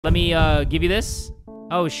Let me, give you this.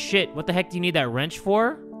 Oh, shit. What the heck do you need that wrench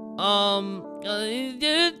for? Oh,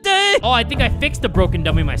 I think I fixed the broken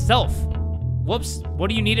dummy myself. Whoops. What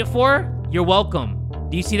do you need it for? You're welcome.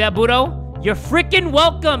 Do you see that, Budo? You're freaking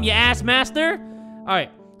welcome, you ass master. All right,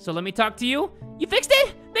 so let me talk to you. You fixed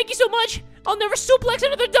it? Thank you so much. I'll never suplex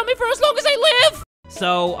another dummy for as long as I live.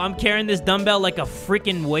 So I'm carrying this dumbbell like a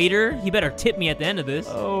freaking waiter. You better tip me at the end of this.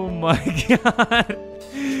 Oh my God.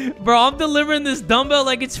 Bro, I'm delivering this dumbbell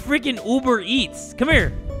like it's freaking Uber Eats. Come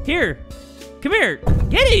here. Here. Come here.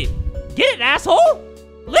 Get it. Get it, asshole.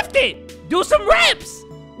 Lift it. Do some reps.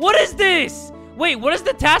 What is this? Wait, what is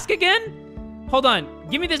the task again? Hold on.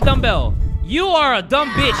 Give me this dumbbell. You are a dumb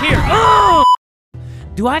bitch. Here. Oh!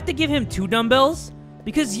 Do I have to give him 2 dumbbells?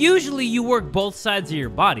 Because usually you work both sides of your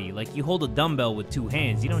body. Like, you hold a dumbbell with 2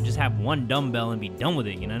 hands. You don't just have 1 dumbbell and be done with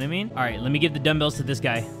it, you know what I mean? All right, let me give the dumbbells to this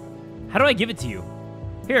guy. How do I give it to you?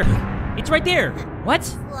 Here, it's right there. What?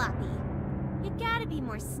 Sloppy. You gotta be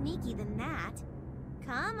more sneaky than that.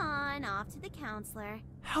 Come on, off to the counselor.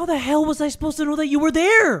 How the hell was I supposed to know that you were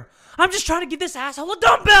there? I'm just trying to give this asshole a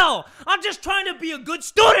dumbbell. I'm just trying to be a good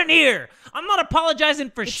student here. I'm not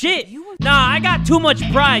apologizing for shit. Nah, I got too much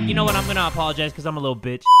pride. You know what? I'm gonna apologize because I'm a little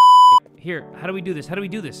bitch. Here, how do we do this? How do we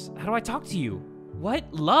do this? How do I talk to you?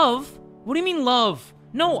 What? Love? What do you mean love?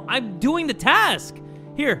 No, I'm doing the task.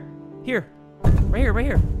 Here. Right here, right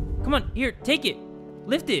here. Come on, here, take it.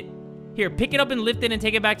 Lift it. Here, pick it up and lift it and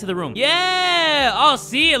take it back to the room. Yeah! Oh,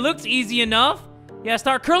 see, it looks easy enough. Yeah,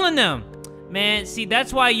 start curling them. Man, see,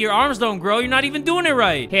 that's why your arms don't grow. You're not even doing it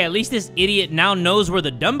right. Hey, at least this idiot now knows where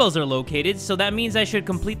the dumbbells are located, so that means I should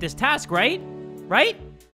complete this task, right? Right?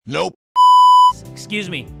 Nope. Excuse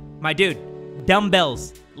me, my dude.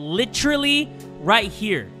 Dumbbells. Literally right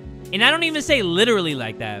here. And I don't even say literally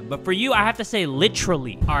like that, but for you, I have to say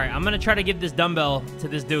literally. All right, I'm gonna try to give this dumbbell to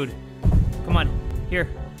this dude. Come on, here.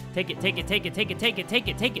 Take it.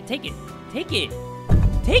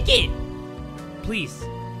 Please.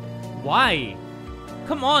 Why?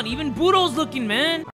 Come on, even Budo's looking, man.